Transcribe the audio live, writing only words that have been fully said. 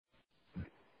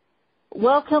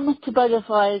Welcome to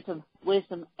Butterflies of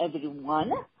Wisdom,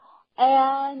 everyone.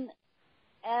 And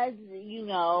as you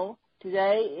know,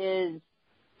 today is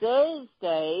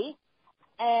Thursday,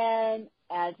 and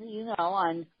as you know,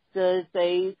 on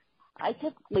Thursdays, I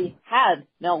typically have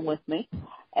Mel with me,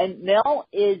 and Mel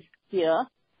is here.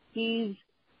 He's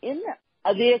in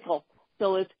a vehicle,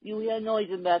 so if you hear noise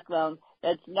in the background,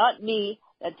 that's not me,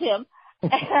 that's him.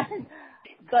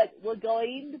 But we're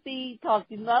going to be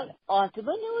talking about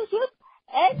entrepreneurship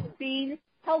and being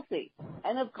healthy.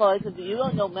 And of course, if you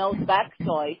don't know Mel's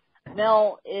backstory,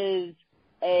 Mel is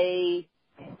a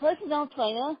personal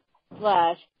trainer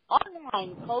slash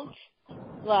online coach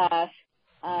slash,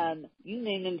 you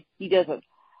name him, he does it.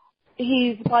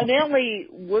 He's primarily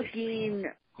working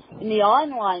in the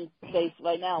online space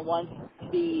right now, wants to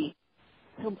be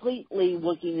completely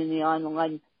working in the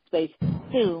online space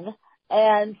soon.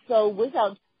 And so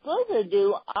without further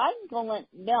ado, I'm going to let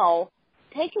Mel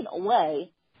take it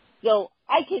away so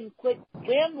I can quit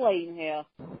rambling here.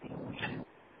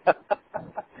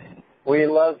 We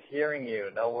love hearing you.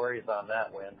 No worries on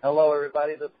that, Win. Hello,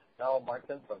 everybody. This is Mel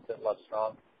Martin from Fit Love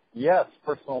Strong. Yes,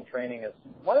 personal training is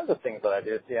one of the things that I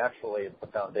do. Actually, it's the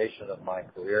foundation of my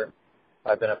career.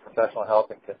 I've been a professional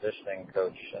health and conditioning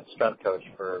coach and strength coach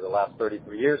for the last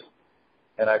 33 years.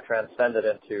 And I've transcended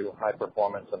into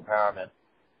high-performance empowerment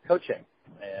coaching.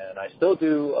 And I still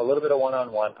do a little bit of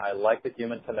one-on-one. I like the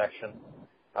human connection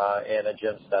in a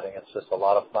gym setting. It's just a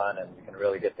lot of fun, and you can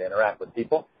really get to interact with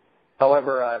people.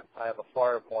 However, I have a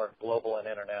far more global and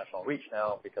international reach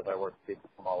now because I work with people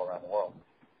from all around the world.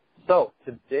 So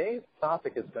today's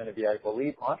topic is going to be, I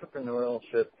believe,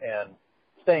 entrepreneurship and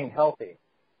staying healthy.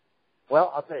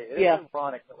 Well, I'll tell you, it is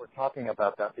ironic that we're talking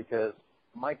about that because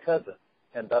my cousin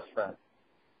and best friend,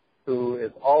 who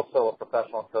is also a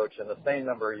professional coach in the same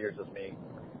number of years as me,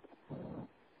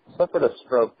 suffered a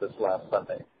stroke this last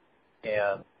Sunday.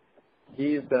 And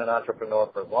he's been an entrepreneur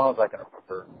for as long as I can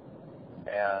remember.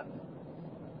 And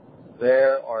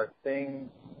there are things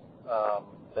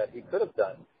that he could have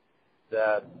done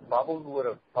that probably would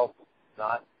have helped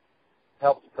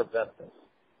prevent this.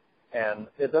 And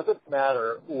it doesn't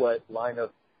matter what line of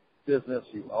business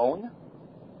you own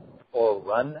or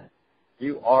run,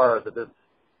 you are the business.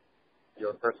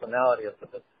 Your personality is the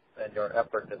business, and your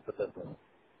effort is the business.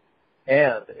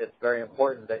 And it's very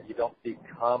important that you don't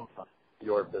become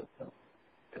your business.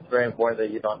 It's very important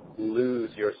that you don't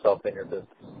lose yourself in your business.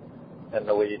 And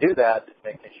the way you do that is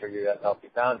making sure you have healthy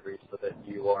boundaries so that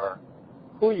you are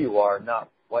who you are,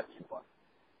 not what you are.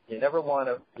 You never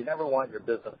want your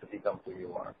business to become who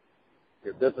you are.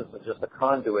 Your business is just a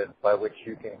conduit by which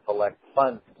you can collect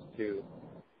funds to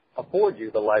afford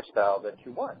you the lifestyle that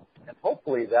you want. And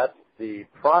hopefully that's the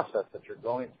process that you're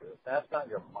going through. If that's not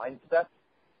your mindset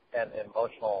and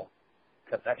emotional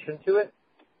connection to it,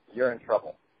 you're in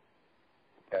trouble.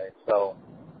 Okay, so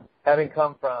having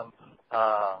come from,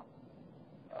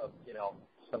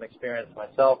 some experience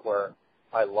myself where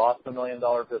I lost $1 million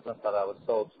business that I was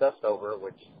so obsessed over,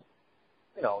 which,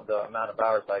 the amount of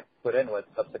hours I put in with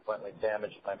subsequently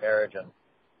damaged my marriage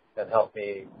and helped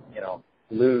me,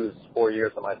 lose 4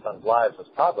 years of my son's lives as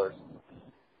toddlers.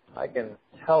 I can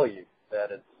tell you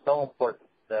that it's so important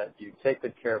that you take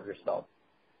good care of yourself.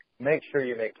 Make sure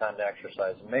you make time to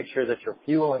exercise. Make sure that you're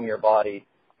fueling your body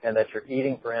and that you're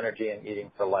eating for energy and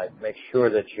eating for life. Make sure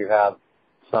that you have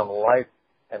some life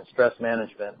and stress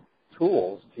management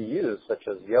tools to use, such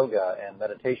as yoga and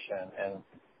meditation and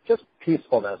just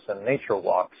peacefulness and nature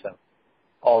walks and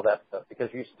all that stuff, because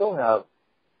you still have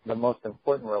the most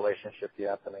important relationship you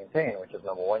have to maintain, which is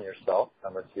number one, yourself,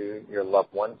 number two, your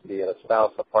loved ones, be it a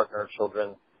spouse, a partner,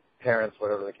 children, parents,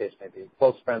 whatever the case may be,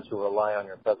 close friends who rely on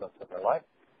your presence in their life,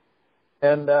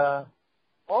 and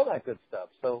all that good stuff.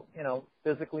 So,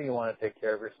 physically you want to take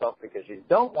care of yourself because you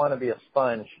don't want to be a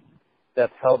sponge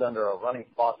that's held under a running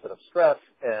faucet of stress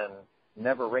and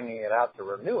never wringing it out to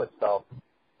renew itself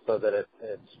so that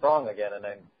it's strong again and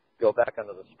then go back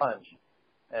under the sponge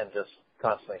and just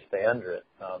constantly stay under it.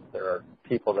 There are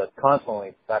people that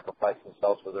constantly sacrifice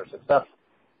themselves for their success.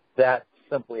 That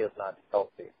simply is not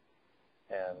healthy.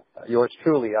 And yours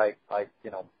truly, I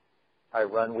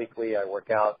run weekly, I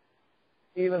work out.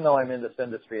 Even though I'm in this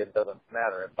industry, it doesn't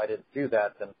matter. If I didn't do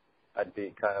that, then I'd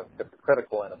be kind of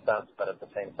hypocritical in a sense, but at the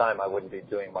same time, I wouldn't be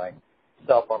doing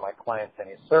myself or my clients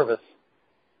any service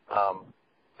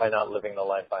by not living the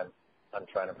life I'm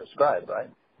trying to prescribe, right?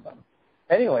 So,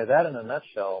 anyway, that in a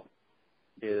nutshell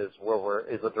is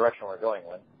the direction we're going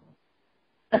with.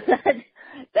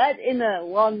 That in a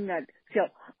long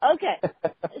nutshell. Okay,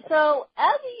 so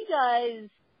as you guys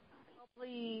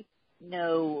probably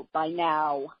know by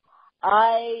now,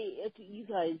 if you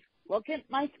guys look at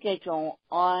my schedule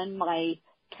on my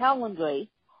Calendly,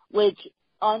 which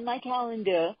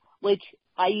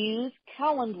I use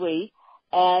Calendly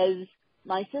as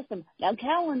my system. Now,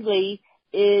 Calendly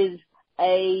is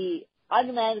a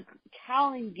automatic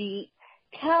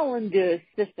calendar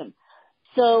system.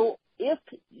 So if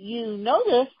you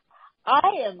notice, I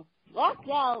am locked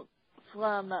out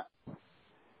from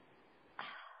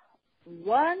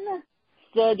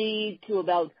 1:30 to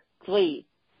about 3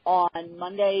 on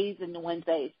Mondays and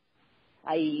Wednesdays,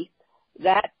 i.e.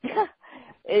 that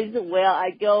is where I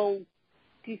go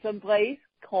to some place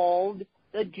called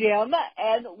the gym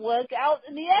and work out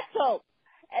in the exo.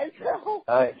 And so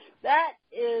Nice. that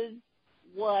is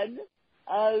one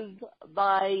of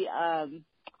my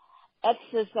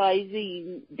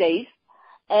exercising days.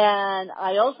 And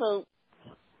I also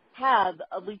have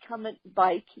a recumbent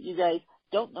bike. You guys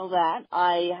don't know that.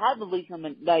 I have a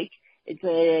recumbent bike. It's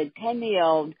a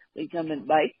 10-year-old recumbent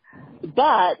bike,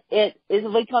 but it is a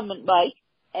recumbent bike,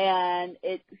 and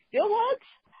it still works.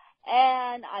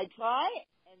 And I try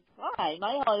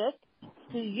my hardest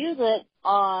to use it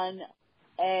on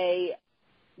a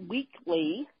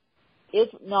weekly, if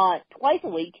not twice a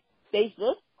week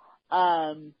basis.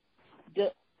 And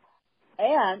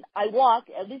I walk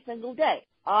every single day.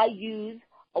 I use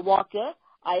a walker.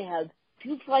 I have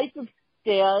 2 flights of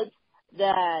stairs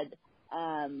that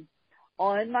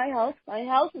are in my house. My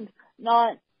house is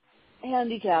not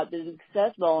handicapped; it's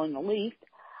accessible in the least.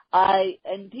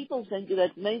 And people think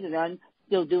that's amazing. I'm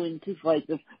still doing 2 flights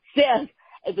of stairs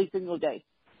every single day.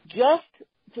 Just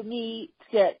for me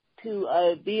to get to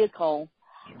a vehicle,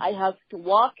 I have to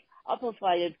walk up a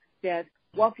flight of stairs,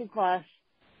 walk across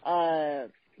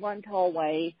front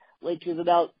hallway, which is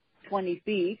about 20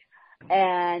 feet,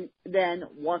 and then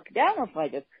walk down a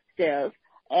flight of stairs.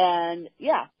 And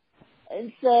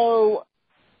so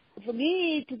for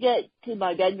me to get to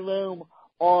my bedroom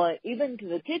or even to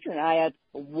the kitchen, I have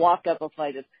to walk up a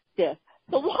flight of stairs.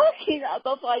 So walking up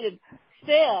a flight of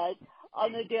stairs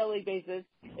on a daily basis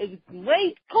is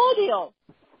great cardio.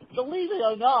 Believe it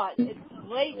or not, it's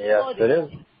great cardio. Yes, it is.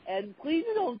 And please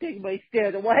don't take my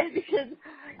stairs away because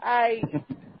I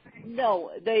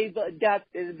know they've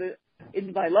adapted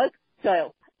into my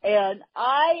lifestyle. And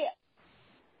I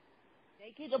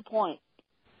make it a point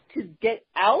to get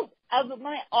out of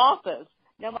my office.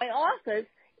 Now, my office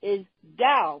is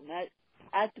down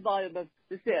at the bottom of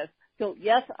the stairs. So,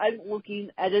 yes, I'm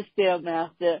looking at a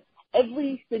Stairmaster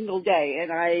every single day,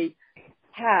 and I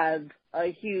have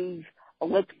a huge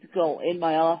elliptical in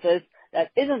my office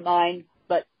that isn't mine,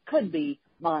 but could be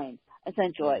mine,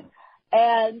 essentially.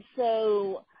 And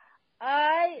so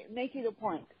I make it a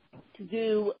point to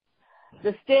do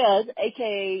the stairs,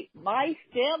 aka my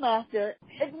Stairmaster,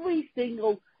 every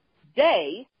single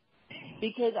day,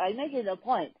 because I make it a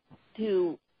point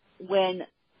to, when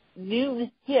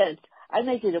noon hits, I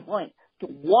make it a point to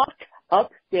walk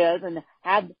upstairs and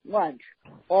have lunch,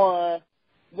 or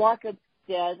walk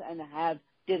upstairs and have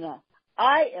dinner.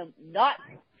 I am not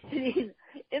sitting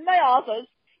in my office,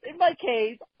 in my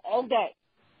cave, all day.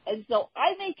 And so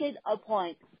I make it a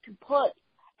point to put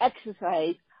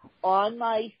exercise on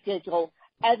my schedule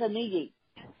as a meeting.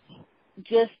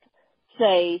 Just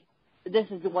say, this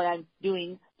is what I'm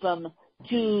doing from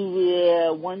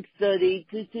 1:30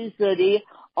 to 2:30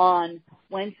 on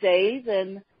Wednesdays,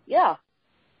 and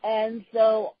and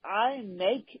so I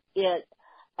make it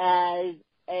as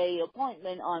a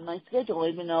appointment on my schedule,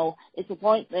 even though it's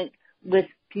appointment with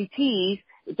PTs,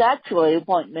 it's actually an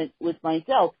appointment with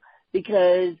myself,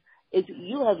 because if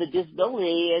you have a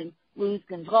disability and lose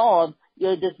control of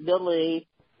your disability,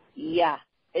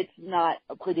 it's not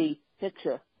a pretty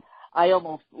picture. I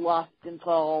almost lost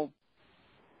control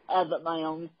of my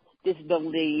own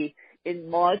disability in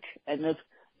March, and if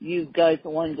you guys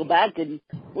want to go back and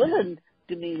listen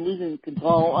to me losing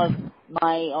control of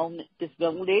my own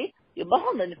disability, you're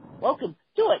more than welcome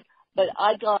to it. But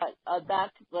I got a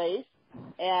back brace,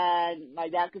 and my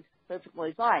back is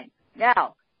perfectly fine.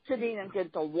 Now, sitting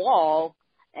against a wall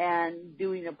and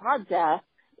doing a podcast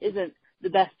isn't the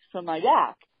best for my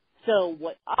back. So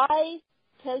what I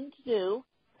tend to do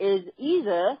is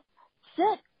either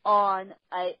sit on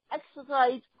a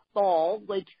exercise ball,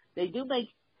 which they do make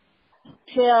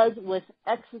chairs with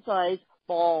exercise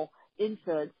ball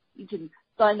inserts. You can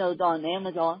find those on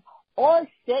Amazon, or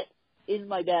sit in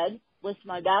my bed with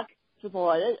my back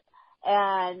supported,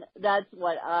 and that's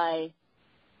what I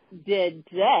did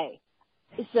today.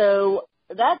 So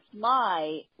that's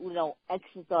my,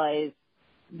 exercise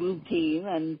routine,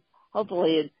 and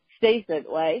hopefully it stays that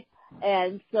way.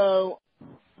 And so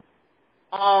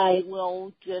I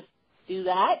will just do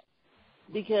that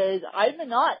because I'm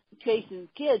not chasing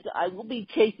kids. I will be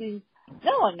chasing,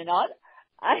 no, I'm not.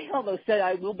 I almost said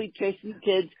I will be chasing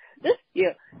kids this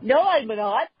year. No, I'm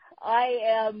not. I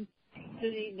am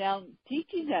sitting down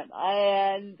teaching them.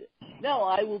 And no,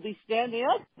 I will be standing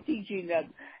up teaching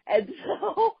them. And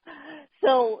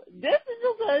so this is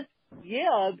the first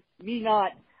year of me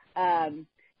not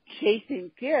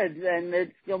chasing kids, and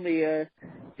it's going to be a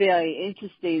very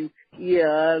interesting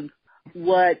year of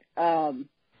what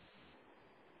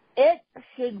it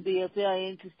should be a very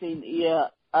interesting year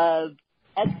of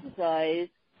exercise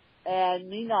and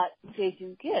me not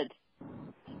chasing kids.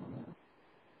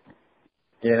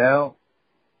 You know,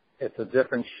 it's a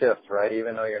different shift, right?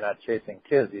 Even though you're not chasing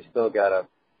kids, you still got to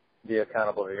be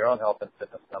accountable to your own health and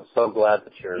fitness. And I'm so glad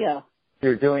that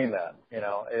you're doing that. You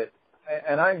know,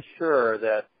 and I'm sure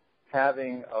that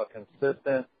having a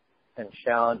consistent and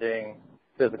challenging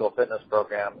physical fitness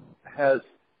program has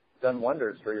done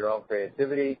wonders for your own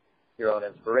creativity, your own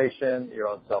inspiration, your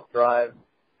own self-drive.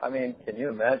 I mean, can you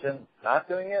imagine not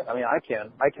doing it? I mean, I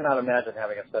can. I cannot imagine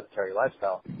having a sedentary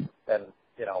lifestyle. And,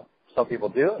 you know, some people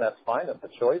do, and that's fine. That's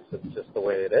a choice. It's just the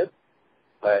way it is.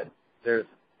 But there's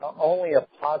only a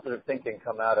positive thing can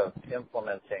come out of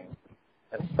implementing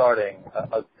and starting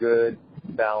a good,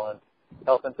 balanced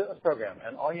health and fitness program.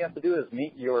 And all you have to do is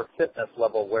meet your fitness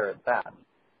level where it's at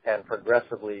and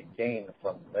progressively gain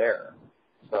from there.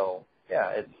 So, yeah,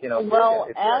 it's, you know, well,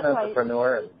 if you're an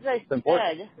entrepreneur, it's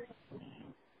important.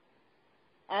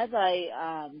 As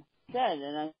I said,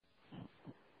 and I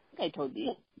think I told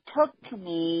you, it took to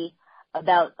me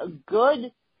about a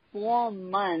good 4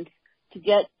 months to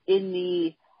get in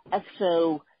the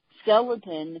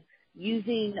exoskeleton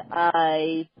using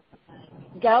a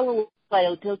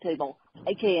Galileo tilt table,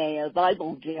 aka a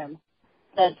Bible gym.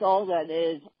 That's all that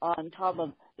is on top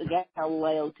of the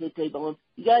Galileo tilt table. If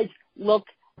you guys look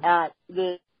at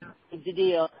the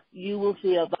video, you will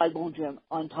see a Bible gym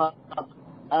on top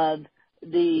of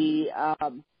the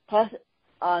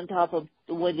on top of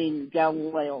the wooden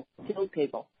Galileo tilt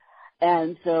table.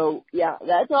 And so, yeah,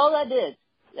 that's all that is.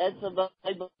 That's a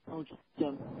Bible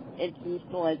gym. It's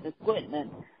useful as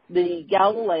equipment. The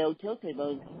Galileo tilt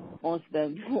table is most of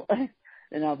them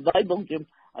in a Bible gym.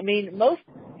 I mean, most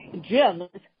gyms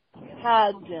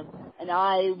have gyms, and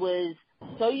I was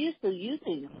so used to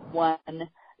using one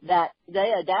that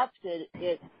they adapted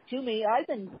it to me. I've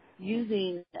been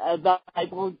using a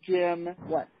Bible gym,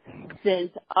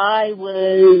 since I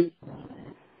was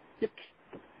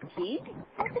 16,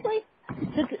 possibly?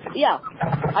 Yeah,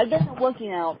 I've been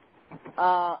working out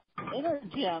in a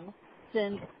gym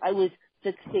since I was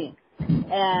 16.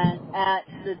 And at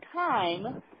the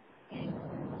time,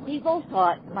 people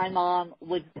thought my mom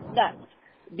was nuts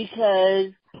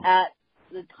because at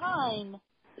the time,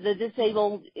 the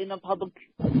disabled in a public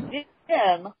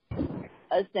gym,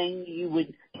 a thing you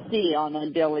would see on a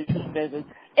daily basis.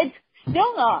 It's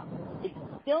still not. It's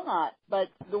still not. But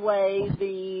the way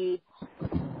the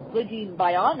Living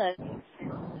Bionics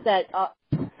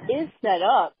is set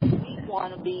up, we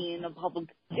want to be in a public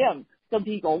gym. Some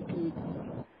people can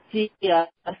see us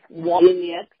walk in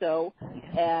the exo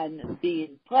and be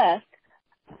impressed.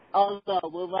 Although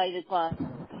we're right across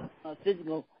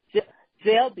physical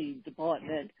therapy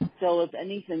department, so if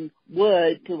anything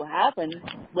were to happen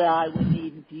where I would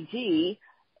need a PT,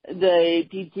 the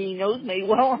PT knows me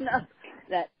well enough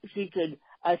that she could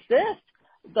assist.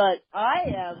 But I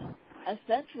am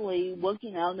essentially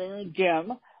working out in a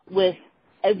gym with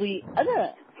every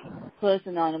other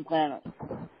person on the planet.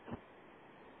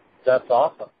 That's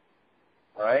awesome,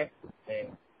 right? I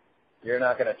mean, you're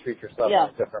not going to treat yourself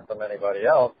any different from anybody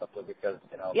else simply because,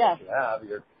 you know, what you have.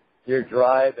 Your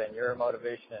drive and your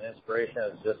motivation and inspiration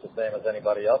is just the same as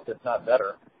anybody else, if not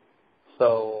better.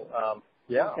 So,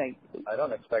 I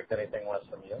don't expect anything less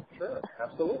from you. Sure,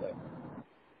 absolutely.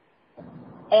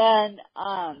 And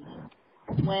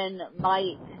when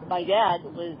my dad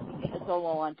was a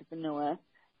solo entrepreneur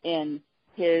in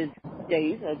his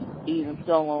days of being a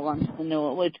solo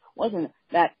entrepreneur, which wasn't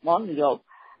that long ago,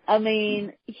 I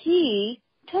mean, he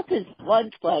took his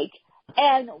lunch break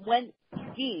and went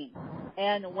skiing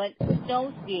and went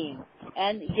snow skiing.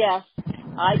 And yes,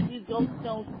 I do go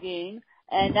snow skiing,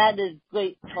 and that is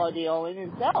great cardio in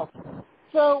itself.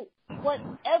 So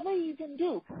whatever you can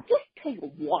do, just take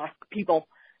a walk, people.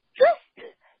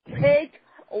 Just take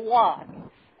a walk.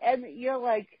 And you're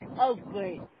like, oh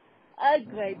great.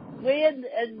 Lynn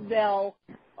and Mel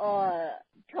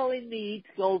telling me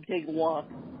to go take a walk.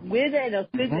 Lynn and a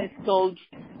fitness coach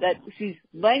that she's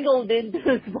wrangled into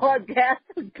this podcast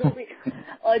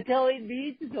telling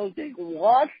me to go take a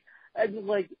walk. And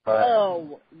like,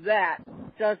 oh, that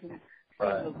doesn't seem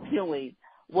appealing.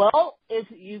 Well,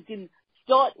 if you can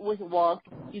start with a walk,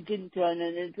 you can turn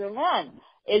it into a run.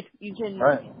 If you can,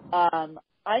 Right.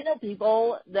 I know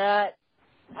people that,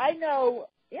 I know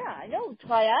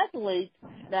triathletes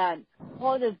that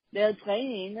part of their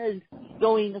training is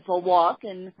going for a walk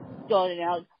and starting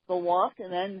out for a walk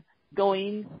and then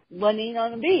running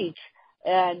on the beach.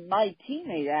 And my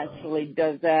teammate actually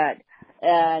does that.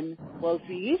 And, well,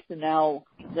 she used to know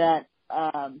that,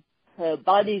 her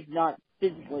body's not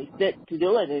physically fit to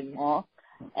do it anymore.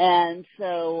 And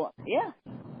so, yeah.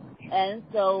 And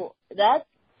so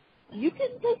you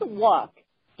can take a walk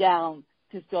down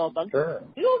to Starbucks. Sure.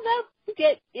 You don't have to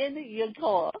get in your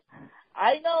car.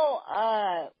 I know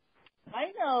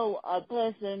a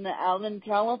person out in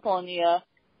California.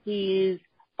 He's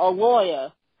a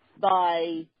lawyer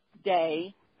by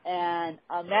day and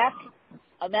a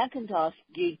Macintosh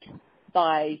geek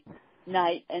by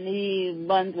night, and he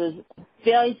runs a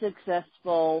very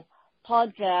successful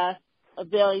podcast, a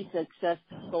very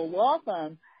successful law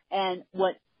firm, and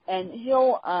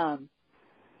he'll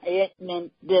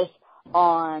admit this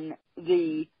on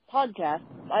the podcast.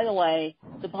 By the way,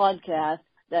 the podcast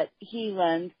that he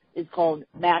runs is called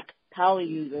Mac Power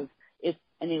Users, if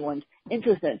anyone's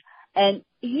interested. And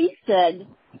he said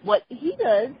what he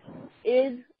does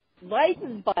is rides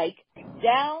his bike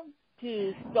down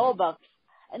to Starbucks,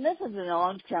 and this is in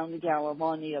Orange County,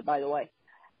 California, by the way,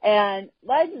 and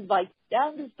rides his bike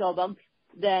down to Starbucks,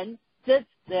 then sits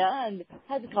there and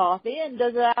has a coffee and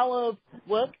does an hour of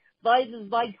work, rides his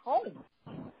bike home.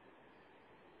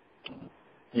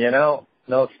 No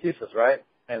excuses, right?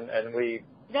 And we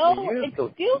use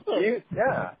excuses.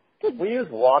 We use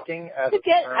walking as to a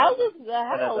get term out of the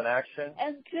house and as an action.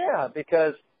 And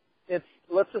because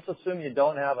let's just assume you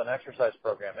don't have an exercise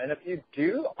program. And if you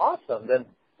do, awesome. Then,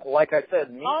 like I said,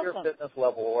 meet your fitness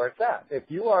level where it's at. If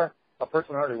you are a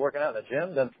person already working out in the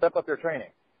gym, then step up your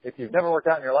training. If you've never worked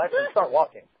out in your life, then start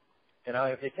walking.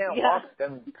 If you can't walk,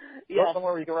 then go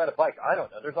somewhere where you can ride a bike. I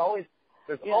don't know. There's always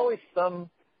some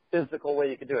physical way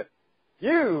you can do it.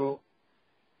 You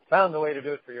found the way to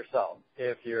do it for yourself.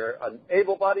 If you're an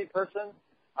able-bodied person,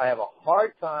 I have a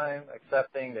hard time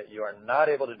accepting that you are not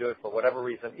able to do it for whatever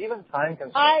reason, even time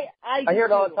constraints. I hear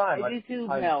it all the time. I'm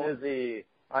busy.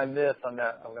 I'm this. I'm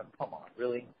that. I'm going, come on,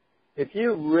 really? If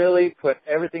you really put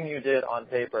everything you did on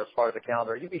paper as far as a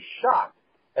calendar, you'd be shocked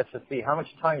as to see how much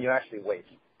time you actually waste.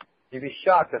 You'd be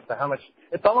shocked as to how much.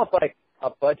 It's almost like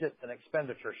a budget and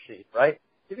expenditure sheet, right?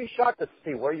 You'd be shocked to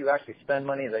see where you actually spend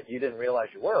money that you didn't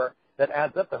realize you were. That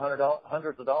adds up to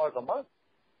hundreds of dollars a month.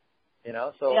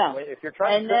 So if you're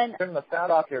trying to trim the fat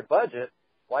off your budget,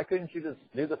 why couldn't you just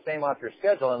do the same off your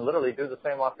schedule and literally do the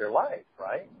same off your life,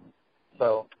 right?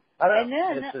 So I don't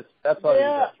know. That's all you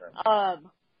just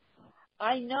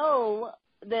I know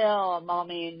there are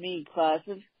mommy and me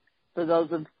classes for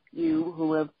those of you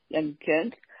who have young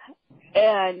kids,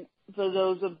 and for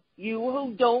those of you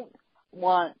who don't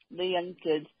want the young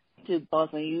kids to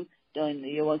bother you during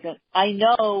the workout. I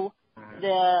know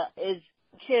there is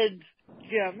kids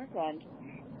gyms and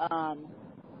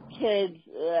kids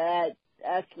at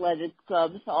athletic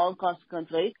clubs all across the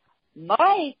country.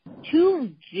 My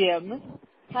two gyms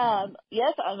have,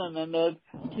 yes, I'm a member of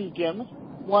two gyms.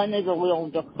 One is a little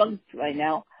defunct right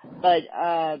now, but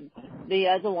the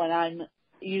other one I'm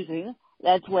using,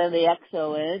 that's where the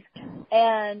EXO is.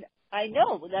 And I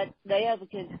know that they have a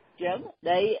kids gym.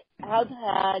 They have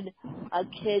had a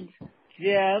kids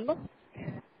gym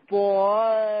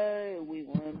for, we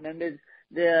remember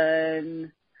the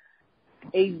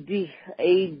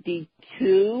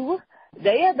AD2.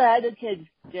 They have had a kids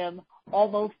gym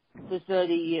almost for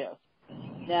 30 years.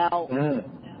 Now,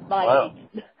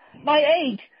 my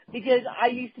age, because I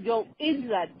used to go into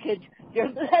that kids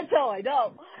gym, that's how I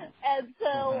know. And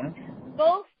so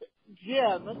both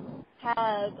gyms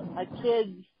have a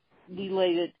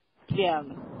kids-related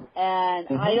gym. And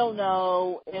I don't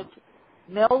know if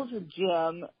Mel's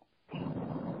gym.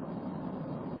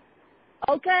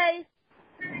 Okay.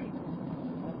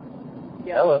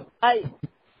 Yeah. Hello.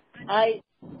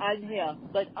 I'm here,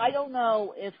 but I don't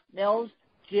know if Mel's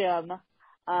gym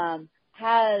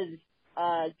has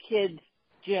a kids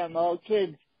gym or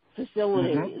kids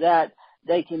facility that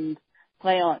they can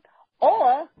play on,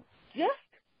 or just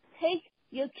take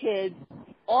your kids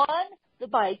on the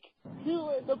bike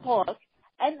to the park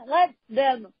and let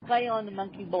them play on the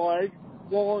monkey bars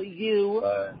while you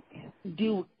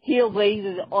do heel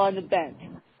raises on the bench.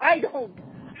 I don't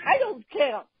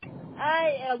care.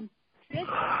 I am sick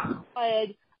and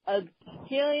tired of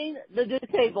hearing the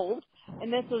disabled,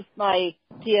 and this was my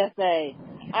PSA.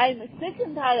 I'm sick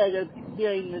and tired of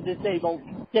hearing the disabled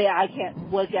say I can't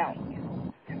work out.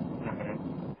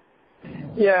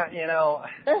 Yeah, you know,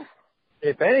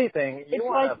 if anything, you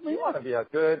want to be a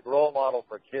good role model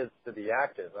for kids to be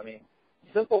active. I mean,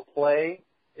 simple play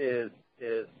is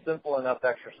simple enough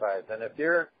exercise, and if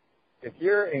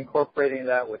you're incorporating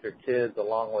that with your kids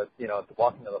along with, you know,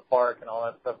 walking to the park and all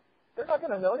that stuff, they're not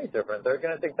going to know any different. They're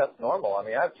going to think that's normal. I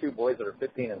mean, I have two boys that are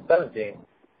 15 and 17,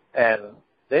 and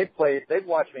they've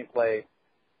watched me play,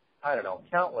 I don't know,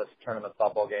 countless tournament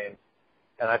softball games,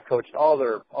 and I've coached all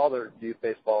their youth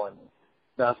baseball and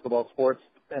basketball sports,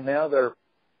 and now they're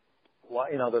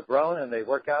grown and they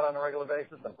work out on a regular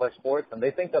basis and play sports, and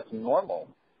they think that's normal.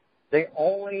 They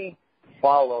only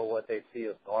follow what they see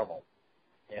as normal,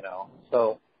 you know.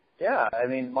 So, yeah, I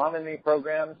mean, Mom and Me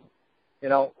programs, you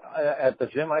know, at the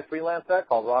gym I freelance at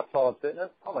called Rock Solid Fitness,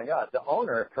 oh, my God, the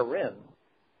owner, Corinne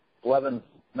Blevins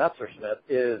Messerschmidt,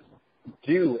 is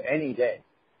due any day.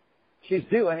 She's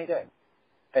due any day.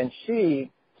 And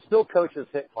she still coaches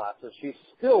HIIT classes. She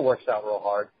still works out real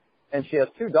hard. And she has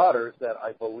two daughters that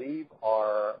I believe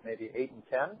are maybe 8 and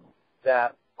 10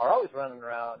 that are always running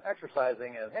around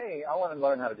exercising and, hey, I want to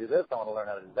learn how to do this. I want to learn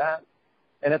how to do that.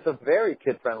 And it's a very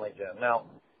kid-friendly gym. Now,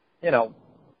 you know,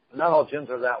 not all gyms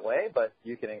are that way, but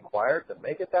you can inquire to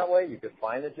make it that way. You can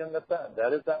find a gym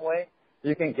that is that way.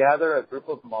 You can gather a group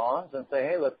of moms and say,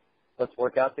 hey, let's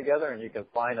work out together, and you can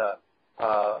find a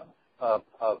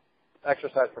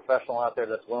exercise professional out there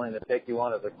that's willing to take you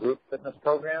on as a group fitness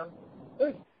program.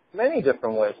 There's many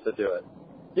different ways to do it.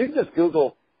 You can just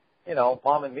Google, you know,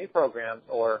 Mom and Me programs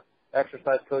or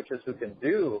exercise coaches who can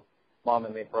do Mom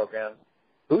and Me programs,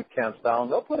 boot camp style,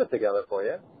 and they'll put it together for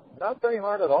you. Not very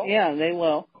hard at all. Yeah, they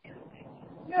will.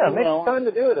 Yeah, make time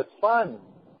to do it. It's fun,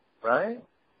 right?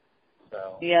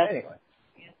 So, yes. Anyway,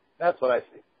 that's what I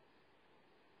see.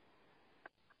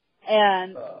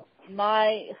 And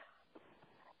my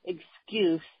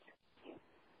excuse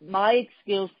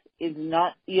is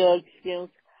not your excuse.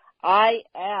 I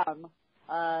am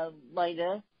a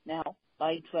writer now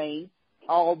by trade.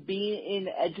 I'll be in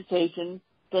education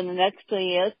for the next 3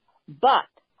 years, but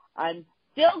I'm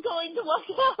still going to work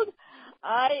out.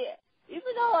 Even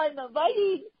though I'm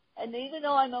writing, and even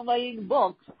though I'm writing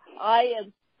books, I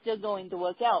am still going to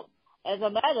work out. As a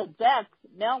matter of fact,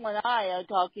 Mel and I are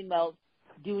talking about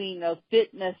doing a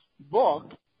fitness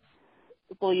book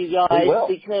for you guys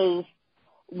because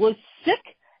we're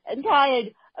sick and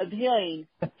tired of hearing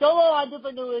solo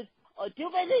entrepreneurs are too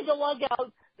busy to work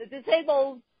out. The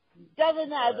disabled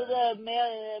doesn't have the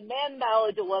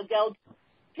manpower to work out.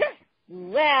 Just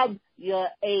grab your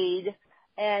aid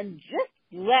and just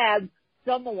grab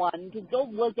someone to go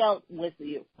work out with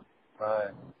you.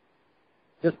 Right.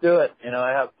 Just do it. You know,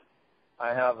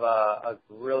 I have a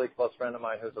really close friend of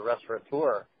mine who's a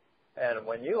restaurateur, and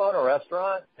when you own a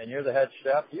restaurant and you're the head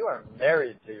chef, you are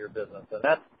married to your business, and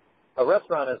a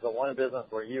restaurant is the one business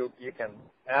where you can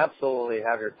absolutely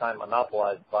have your time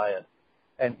monopolized by it.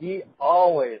 And he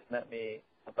always met me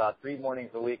about 3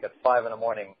 mornings a week at 5 in the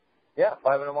morning. Yeah,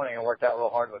 5 in the morning, and worked out real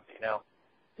hard with me. Now,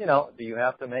 you know, do you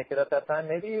have to make it at that time?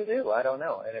 Maybe you do. I don't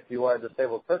know. And if you are a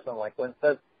disabled person, like Lynn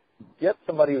says, get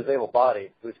somebody who's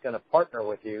able-bodied, who's going to partner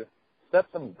with you, set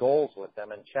some goals with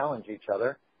them, and challenge each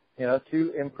other, you know,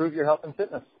 to improve your health and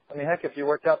fitness. I mean, heck, if you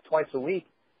worked out twice a week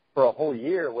for a whole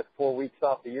year with 4 weeks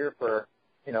off a year for,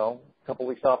 you know, a couple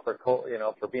weeks off for, you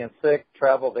know, for being sick,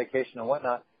 travel, vacation, and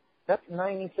whatnot, that's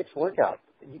 96 workouts.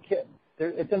 You can't.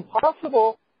 It's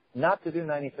impossible not to do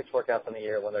 96 workouts in a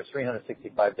year when there's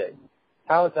 365 days.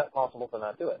 How is that possible to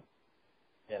not do it?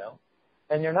 You know,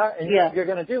 and you're not. And you're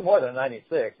going to do more than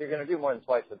 96. You're going to do more than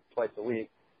twice a week.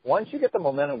 Once you get the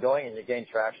momentum going and you gain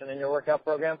traction in your workout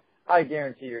program, I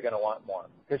guarantee you're going to want more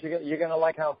because you're going to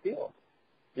like how it feels.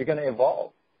 You're going to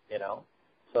evolve. You know,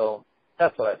 so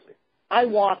that's what I see. I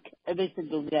walk every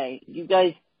single day. You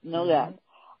guys know that.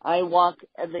 I walk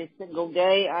every single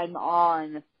day. I'm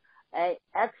on an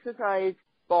exercise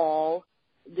ball.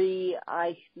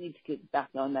 I need to get back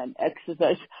on that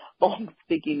exercise ball.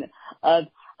 Speaking of,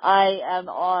 I am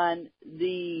on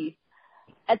the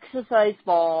exercise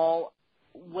ball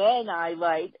when I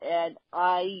write, and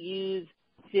I use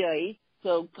Siri.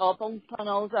 So carpal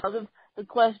tunnel's out of the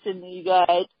question, you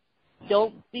guys.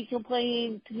 Don't be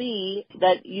complaining to me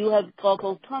that you have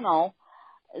carpal tunnel.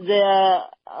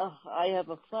 I have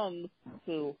a friend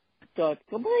who starts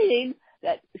complaining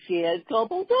that she has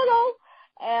carpal tunnel,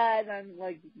 and I'm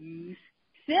like, you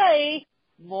say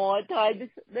more times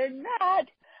than that.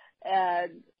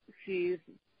 And she's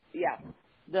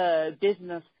the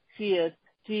business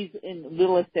she's in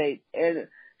real estate, and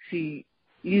she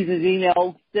uses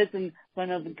email, sits in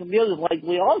front of the computer like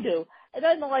we all do. And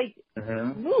I'm like,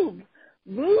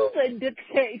 move and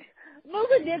dictate move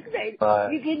a dictate.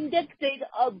 Right. You can dictate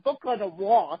a book on a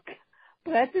walk.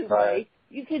 Presently, Right.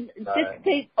 you can Right.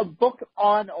 dictate a book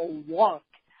on a walk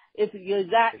if you're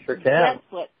that You sure can.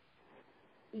 desperate.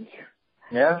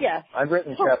 Yeah. Yes. I've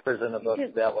written So, chapters in the book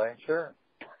you- that way. Sure.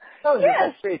 No,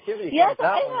 Yes. the creativity Yes, comes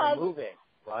out I when have. you're moving,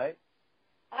 right?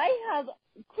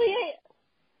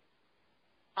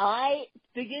 I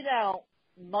figured out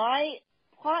my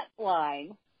plot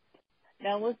line.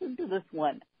 Now listen to this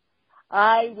one.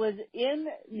 I was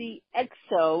in the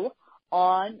EXO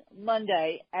on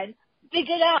Monday and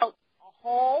figured out a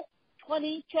whole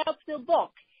 20 chapter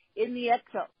book in the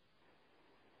EXO.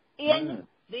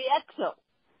 The EXO.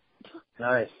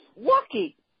 Nice.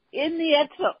 Walking in the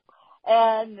EXO.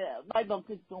 And my book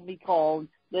is going to be called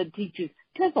The Teacher's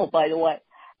Chisel, by the way.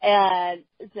 And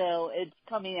so it's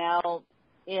coming out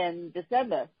in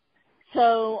December.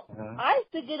 So I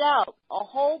figured out a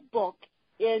whole book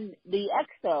in the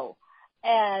EXO.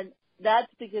 And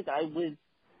that's because I was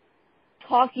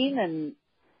talking and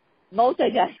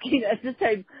multitasking at the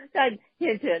same time.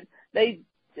 Hinted. They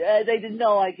didn't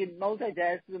know I could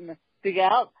multitask and figure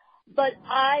out. But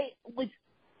I was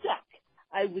stuck.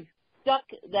 I was stuck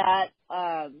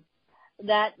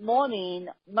that morning,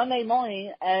 Monday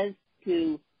morning, as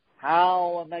to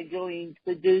how am I going to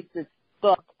produce this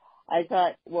book. I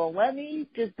thought, well, let me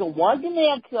just go walk in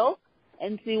the EXO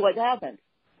and see what happens.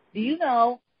 Do you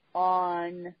know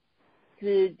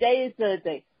today is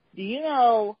Thursday, do you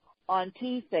know on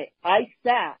Tuesday I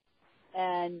sat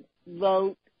and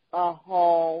wrote a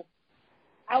whole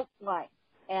outline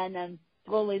and I'm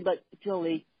slowly but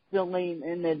surely filling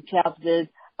in the chapters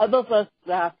of the first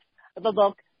draft of the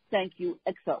book, Thank You,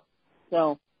 EXO.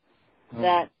 So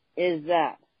that is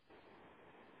that.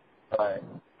 Right.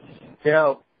 You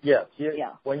know, yes.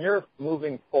 Yeah. When you're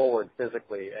moving forward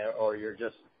physically, or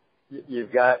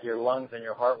you've got your lungs and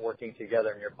your heart working together,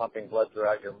 and you're pumping blood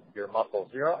throughout your muscles,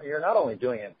 you're not only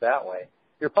doing it that way.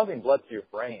 You're pumping blood to your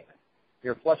brain.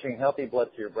 You're flushing healthy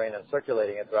blood to your brain and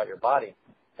circulating it throughout your body.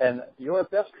 And your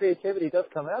best creativity does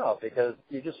come out because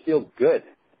you just feel good.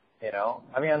 You know,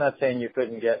 I mean, I'm not saying you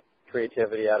couldn't get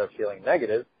creativity out of feeling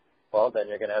negative. Well, then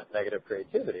you're going to have negative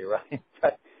creativity, right?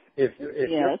 But if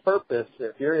your purpose,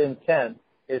 if your intent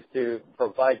is to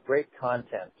provide great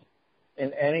content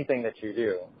in anything that you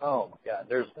do, oh my God,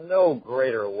 there's no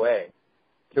greater way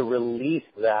to release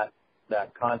that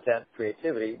content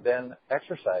creativity than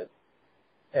exercise.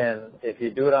 And if you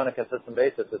do it on a consistent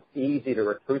basis, it's easy to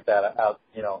recruit that out,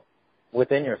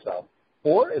 within yourself.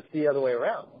 Or it's the other way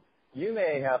around. You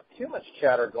may have too much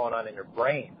chatter going on in your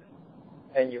brain,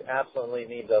 and you absolutely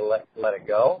need to let it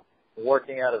go.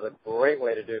 Working out is a great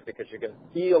way to do it because you can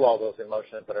feel all those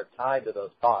emotions that are tied to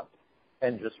those thoughts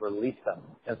and just release them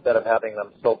instead of having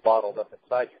them so bottled up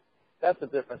inside you. That's the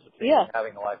difference between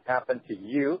having life happen to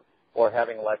you or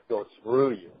having life go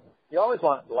through you. You always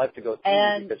want life to go through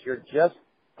you because you're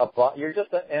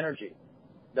just an energy.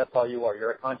 That's all you are.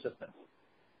 You're a consciousness.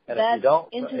 And if you don't,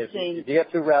 if you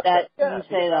get too wrapped up,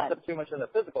 too much in the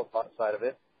physical side of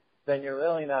it, then you're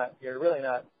really not,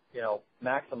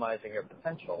 maximizing your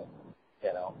potential,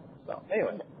 So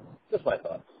anyway, just my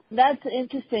thoughts. That's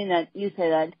interesting that you say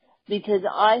that because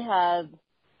I have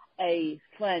a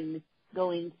friend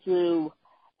going through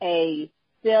a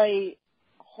very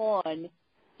hard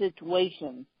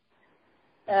situation.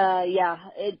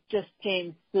 It just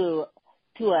came to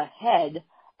a head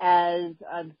as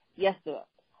yesterday.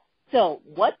 So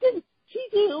what did she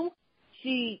do?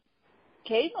 She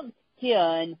came here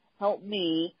and helped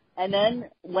me and then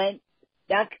went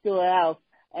back to her house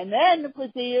and then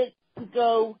proceeded to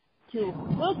go to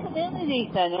her community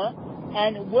center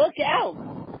and work out.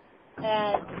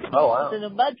 And was in a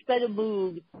much better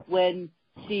mood when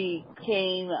she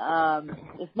came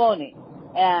this morning.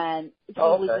 And she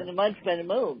was in a much better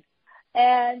mood.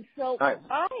 And so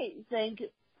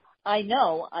I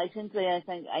know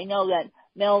that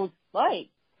Mel's right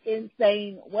in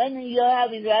saying when you're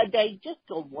having a bad day, just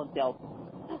go work out.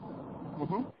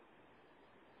 Mm-hmm.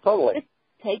 Totally. It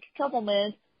takes a couple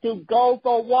minutes to go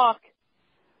for a walk.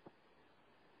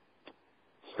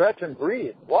 Stretch and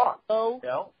breathe. Walk.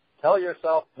 Tell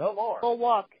yourself no more. Go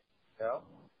walk.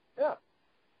 Yeah.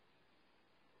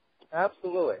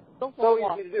 Absolutely. So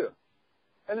easy to do.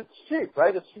 And it's cheap,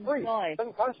 right? It's free. It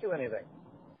doesn't cost you anything.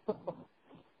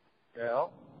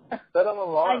 Set an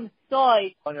alarm. I'm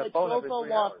sorry. On your phone every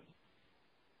 3 hours.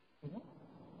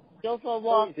 Go for a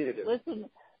walk. So easy to do.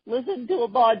 Listen to a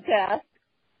podcast.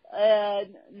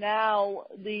 And now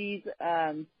these,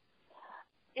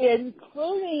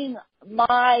 including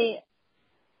my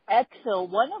EXO,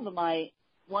 one of my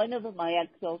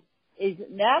EXOs is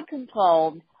now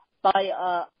controlled by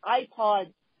a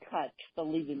iPod touch,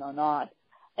 believe it or not.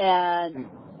 And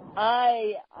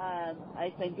I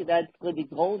think that's pretty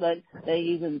cool that they're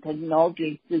using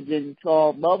technology to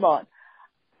control Beaumont.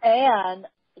 And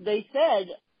they said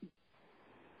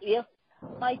if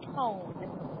my tone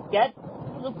gets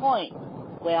to the point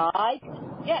where I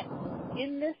can get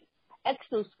in this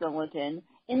exoskeleton,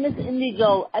 in this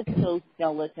indigo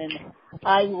exoskeleton,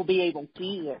 I will be able to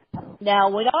eat it. Now,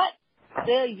 we're not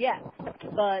there yet,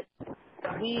 but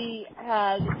we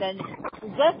have been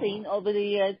progressing over the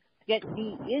years to get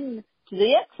me into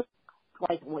the exo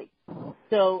slightly.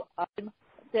 So I'm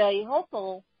very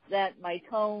hopeful that my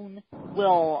tone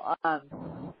will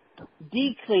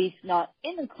decrease, not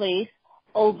increase,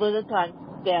 over the time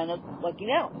span of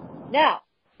working out. Now,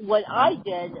 what I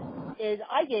did is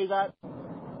I gave up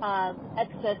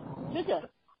excess sugar.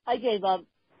 I gave up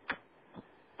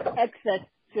excess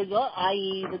sugar,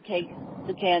 i.e. the cakes,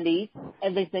 the candies,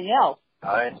 everything else.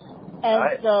 Nice. And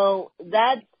nice. so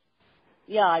that's,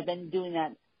 I've been doing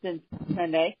that since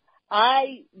Sunday.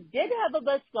 I did have a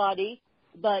biscotti,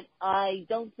 but I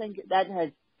don't think that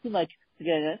has too much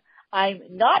sugar in it. I'm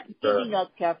not giving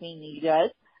up caffeine, you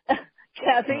guys.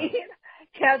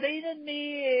 Caffeine and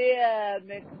me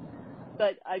mix,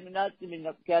 but I'm not giving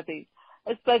up caffeine,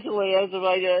 especially as a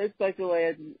writer, especially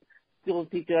as a school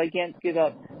teacher. I can't give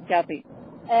up caffeine.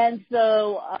 And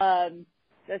so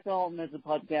that's all another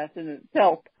podcast in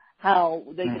itself, how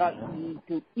they got me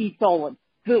to eat solid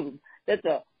food. That's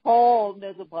a whole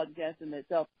another podcast in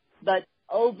itself. But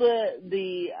over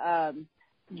the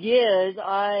years,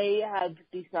 I have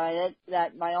decided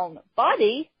that my own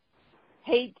body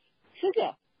hates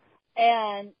sugar.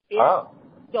 And it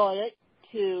started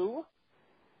to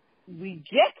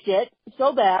reject it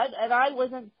so bad, and I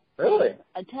wasn't paying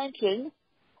attention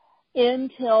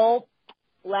until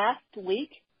last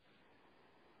week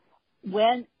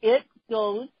when it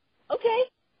goes, okay,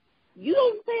 you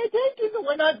don't pay attention, so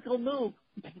we're not going to move.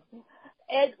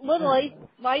 And literally,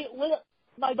 my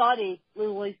body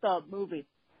literally stopped moving.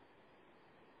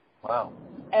 Wow.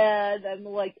 And I'm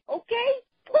like, okay,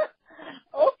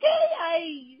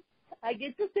 I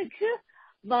get the picture.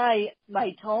 My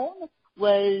tone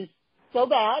was so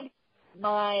bad.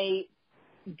 My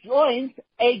joints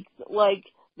ached like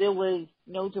there was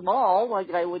no tomorrow,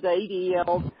 like I was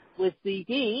 80-year-old with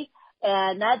CP,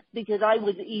 and that's because I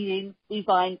was eating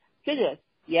refined sugars.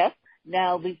 Yes,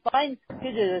 now refined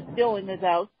sugars are still in this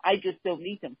house. I just don't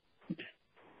eat them.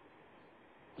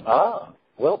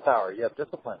 Willpower. You have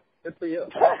discipline. Good for you.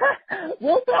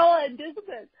 Willpower and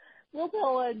discipline.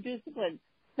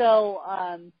 So,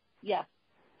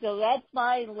 So that's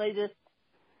my latest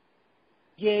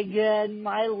gig, and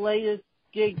my latest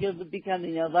gig of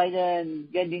becoming a writer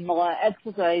and getting more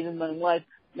exercise in my life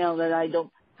now that I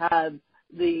don't have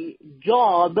the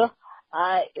job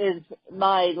is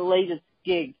my latest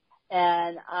gig.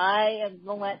 And I am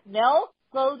going to let Mel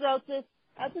close out this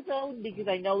episode because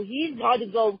I know he's got to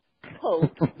go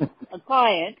coach a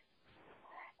client.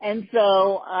 And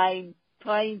so I'm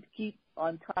trying to keep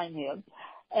on time here.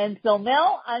 And so,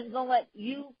 Mel, I'm going to let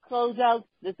you close out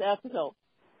this episode.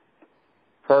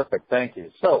 Perfect. Thank you.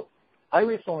 So I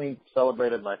recently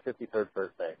celebrated my 53rd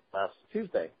birthday last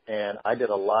Tuesday, and I did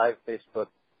a live Facebook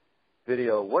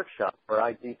video workshop where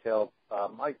I detailed,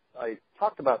 I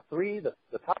talked about the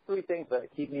top three things that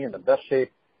keep me in the best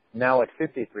shape now at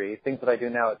 53, things that I do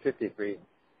now at 53,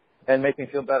 and make me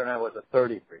feel better than I was at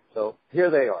 33. So here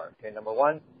they are. Okay, number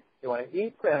one, you want to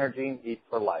eat for energy, eat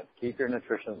for life. Keep your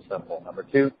nutrition simple. Number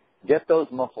two, get those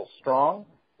muscles strong,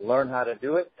 learn how to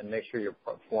do it, and make sure your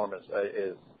form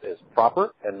is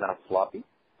proper and not sloppy.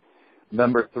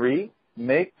 Number three,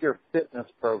 make your fitness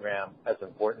program as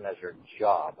important as your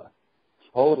job.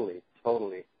 Totally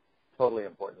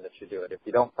important that you do it. If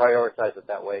you don't prioritize it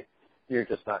that way, you're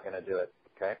just not going to do it,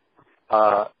 okay?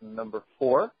 Number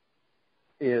four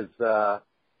is, one,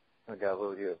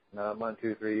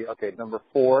 two, three. Okay, number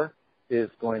four is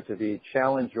going to be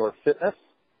challenge your fitness,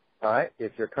 all right?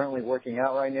 If you're currently working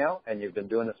out right now and you've been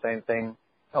doing the same thing,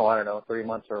 3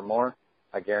 months or more,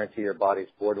 I guarantee your body's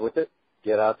bored with it.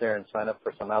 Get out there and sign up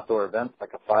for some outdoor events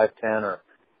like a 5, 10, or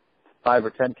 5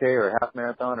 or 10K or a half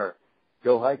marathon, or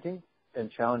go hiking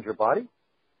and challenge your body.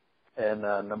 And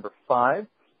number five,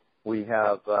 we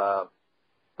have,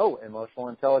 emotional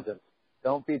intelligence.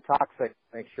 Don't be toxic.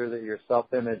 Make sure that your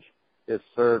self-image is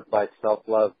served by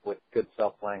self-love with good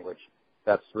self-language.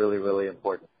 That's really, really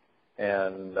important.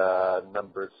 And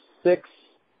number six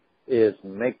is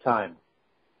make time.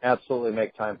 Absolutely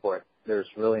make time for it. There's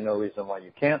really no reason why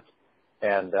you can't.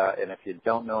 And if you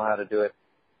don't know how to do it,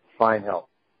 find help.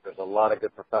 There's a lot of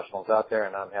good professionals out there,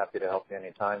 and I'm happy to help you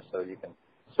anytime. So you can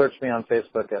search me on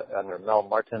Facebook under Mel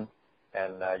Martin,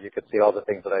 and you can see all the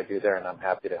things that I do there, and I'm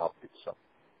happy to help you. So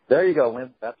there you go,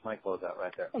 Lynn. That's my closeout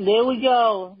right there. There we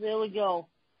go. There we go.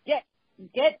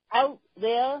 Get out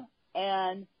there,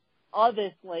 and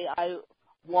obviously I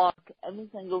walk every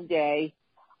single day.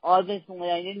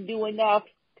 Obviously I didn't do enough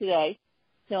today,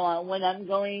 so when I'm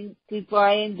going to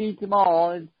try and do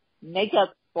tomorrow is make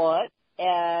up for it,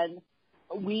 and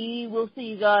we will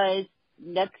see you guys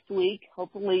next week.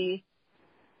 Hopefully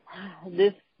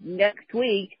this next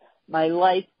week my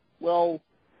life will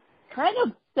kind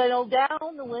of settle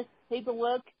down with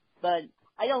paperwork, but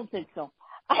I don't think so.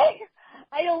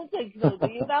 I don't think so.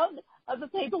 The amount of the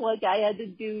paperwork I had to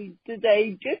do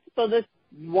today just for this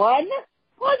one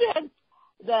project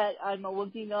that I'm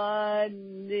working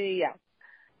on, the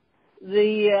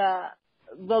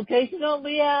vocational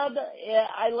rehab,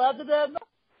 I love them,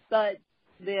 but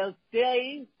they're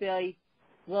very, very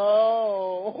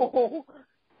slow.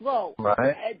 Slow.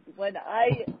 Right. And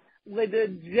when a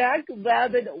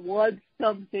jackrabbit wants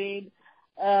something,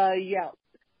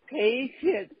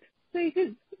 patience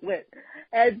with.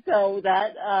 And so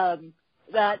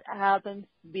that happens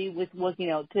to be with working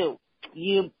out too.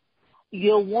 You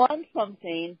want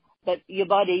something, but your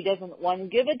body doesn't want to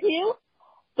give it to you.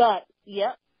 But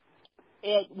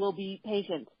it will be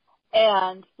patient.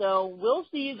 And so we'll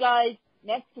see you guys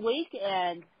next week.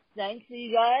 And thanks to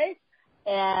you guys.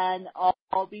 And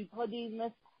I'll be putting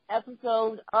this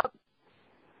episode up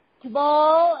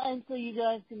tomorrow, and so you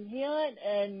guys can hear it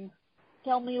and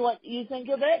tell me what you think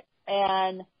of it.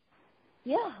 And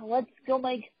let's go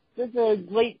make this a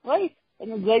great place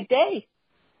and a great day.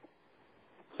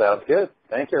 Sounds good.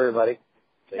 Thank you, everybody.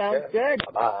 Take care. Sounds good.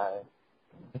 Bye-bye.